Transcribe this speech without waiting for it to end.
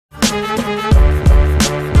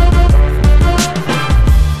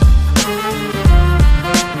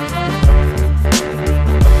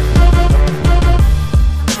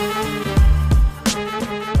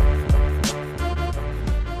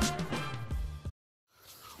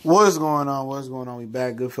What's going on? What's going on? We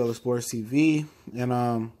back, Goodfellas Sports TV,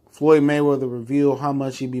 and Floyd Mayweather revealed how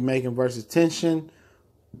much he'd be making versus Tenshin.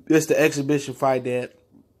 It's the exhibition fight that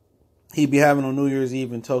he'd be having on New Year's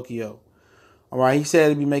Eve in Tokyo. All right, he said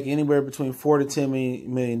he'd be making anywhere between $4 to $10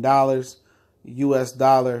 million U.S.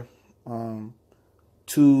 dollar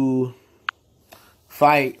to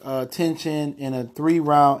fight Tenshin in a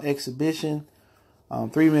 3-round exhibition,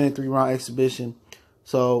 3-minute 3-round exhibition.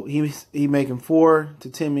 So he making $4 to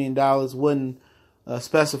 $10 million. Wouldn't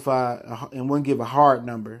specify and wouldn't give a hard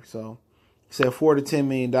number. So he said $4 to $10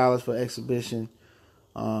 million for exhibition.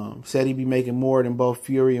 Said he'd be making more than both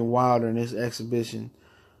Fury and Wilder in this exhibition.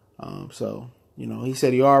 So he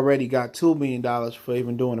said he already got $2 million for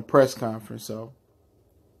even doing a press conference. So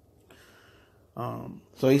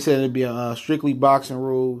he said it'd be strictly boxing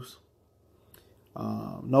rules.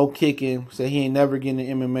 No kicking. Said he ain't never getting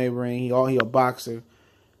an MMA ring. He a boxer.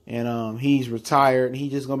 And he's retired.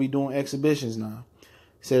 He's just gonna be doing exhibitions now.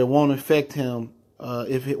 He said it won't affect him.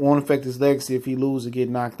 If it won't affect his legacy if he loses or get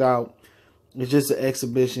knocked out. It's just an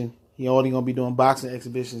exhibition. He only gonna be doing boxing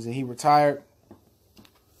exhibitions, and he retired.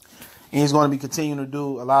 And he's gonna be continuing to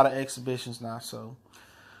do a lot of exhibitions now. So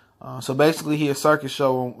basically, he's a circus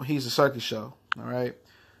show. He's a circus show. All right.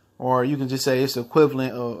 Or you can just say it's the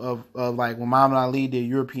equivalent of like when Muhammad Ali did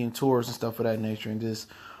European tours and stuff of that nature, and just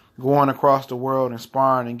going across the world and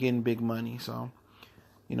sparring and getting big money. So,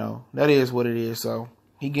 that is what it is. So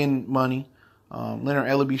he getting money. Leonard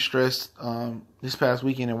Ellaby stressed this past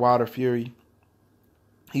weekend in Wilder Fury.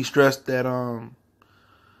 He stressed that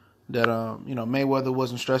Mayweather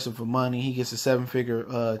wasn't stressing for money. He gets a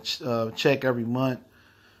 7-figure check every month.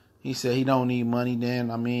 He said he don't need money.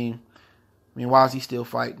 Then I mean, why is he still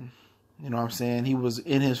fighting? You know what I'm saying? He was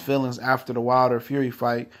in his feelings after the Wilder Fury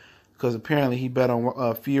fight because apparently he bet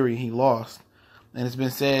on Fury and he lost. And it's been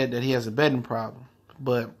said that he has a betting problem.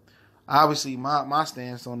 But obviously my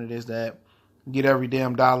stance on it is that get every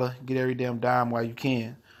damn dollar, get every damn dime while you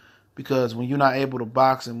can. Because when you're not able to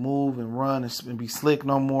box and move and run and be slick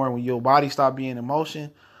no more, when your body stop being in motion,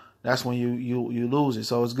 that's when you lose it.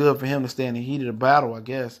 So it's good for him to stay in the heat of the battle, I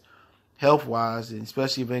guess, health-wise, and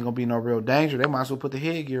especially if it ain't going to be no real danger. They might as well put the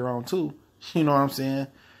headgear on, too. You know what I'm saying?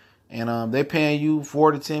 And they paying you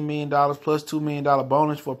 $4 to $10 million plus $2 million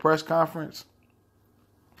bonus for a press conference.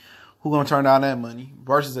 Who going to turn down that money?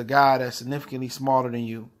 Versus a guy that's significantly smaller than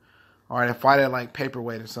you. All right, that fight at like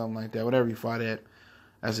paperweight or something like that. Whatever you fight at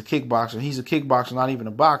as a kickboxer. He's a kickboxer, not even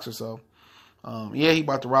a boxer. So, he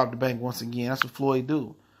about to rob the bank once again. That's what Floyd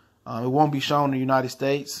do. It won't be shown in the United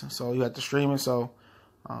States. So you have to stream it. So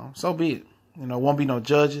be it. Won't be no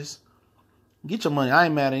judges. Get your money. I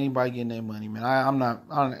ain't mad at anybody getting their money, man.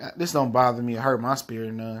 This don't bother me or hurt my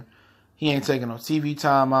spirit none. He ain't taking no TV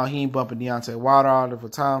time out. He ain't bumping Deontay Wilder out of a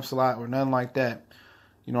time slot or nothing like that.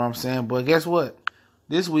 You know what I'm saying? But guess what?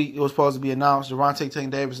 This week it was supposed to be announced Gervonta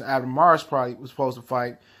Tank Davis and Abner Mares probably was supposed to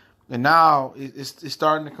fight. And now it's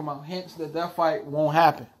starting to come out hints that fight won't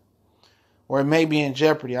happen. Or it may be in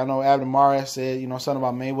jeopardy. I know Abner Mares said, something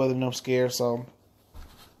about Mayweather and them scared, so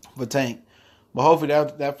for Tank. But hopefully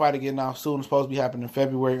that fight will get announced soon. It's supposed to be happening in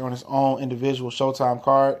February on its own individual Showtime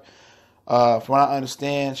card. From what I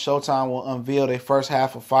understand, Showtime will unveil their first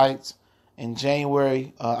half of fights in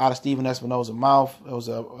January out of Stephen Espinosa's mouth. It was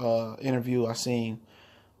an interview I seen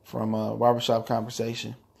from Barbershop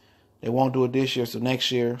Conversation. They won't do it this year, so next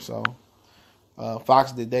year. So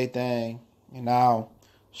Fox did their thing, and now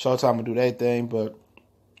Showtime will do their thing. But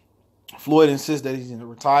Floyd insists that he's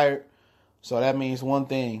retired. So that means one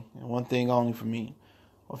thing, and one thing only for me.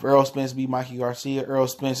 If Errol Spence beat Mikey Garcia, Errol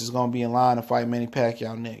Spence is going to be in line to fight Manny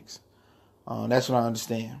Pacquiao next. That's what I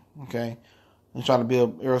understand, okay? I'm trying to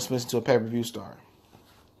build Errol Spence into a pay-per-view star.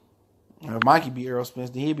 And if Mikey beat Errol Spence,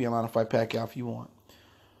 then he'd be in line to fight Pacquiao if you want.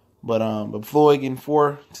 But Floyd getting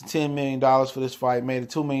 $4 to $10 million for this fight, made a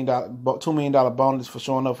 $2 million bonus for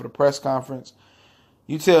showing up for the press conference.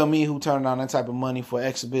 You tell me who turned down that type of money for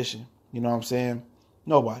exhibition. You know what I'm saying?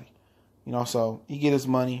 Nobody. So he get his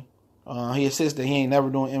money. He insists that he ain't never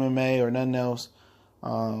doing MMA or nothing else.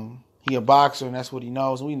 He a boxer, and that's what he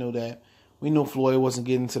knows. We knew that. We knew Floyd wasn't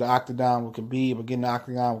getting to the octagon with Khabib or getting the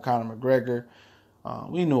octagon with Conor McGregor.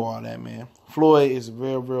 We knew all that, man. Floyd is a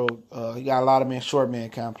real, he got a lot of short man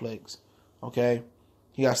complex. Okay?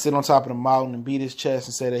 He got to sit on top of the mountain and beat his chest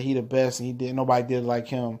and say that he the best and nobody did it like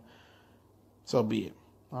him. So be it.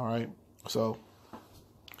 All right? So,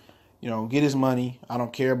 get his money. I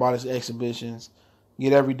don't care about his exhibitions.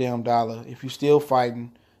 Get every damn dollar. If you're still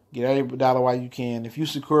fighting, get every dollar while you can. If you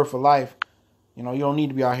secure for life, you don't need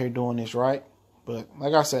to be out here doing this, right? But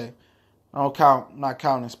like I say, not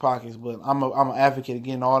counting his pockets, but I'm an advocate of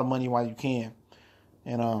getting all the money while you can.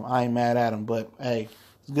 And I ain't mad at him. But, hey,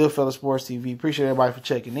 it's Goodfellas Sports TV. Appreciate everybody for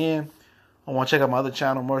checking in. I want to check out my other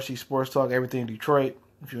channel, Mercy Sports Talk, Everything Detroit.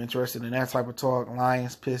 If you're interested in that type of talk,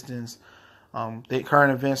 Lions, Pistons, the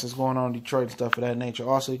current events that's going on in Detroit and stuff of that nature.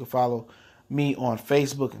 Also, you can follow me on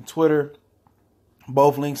Facebook and Twitter.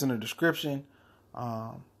 Both links in the description.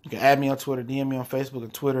 You can add me on Twitter, DM me on Facebook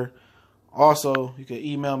and Twitter. Also, you can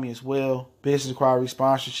email me as well, business inquiries,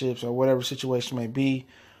 sponsorships, or whatever situation may be.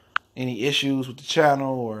 Any issues with the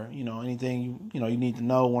channel, or anything you need to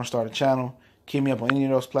know, want to start a channel, keep me up on any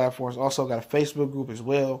of those platforms. Also got a Facebook group as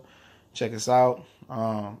well. Check us out.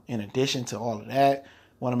 In addition to all of that,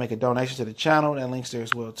 want to make a donation to the channel, that link's there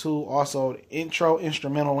as well too. Also, the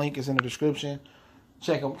instrumental link is in the description.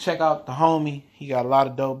 Check out the homie. He got a lot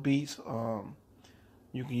of dope beats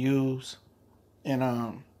you can use.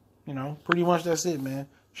 And pretty much that's it, man.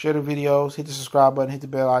 Share the videos, hit the subscribe button, hit the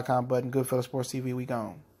bell icon button. Goodfellas Sports TV, we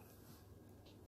gone.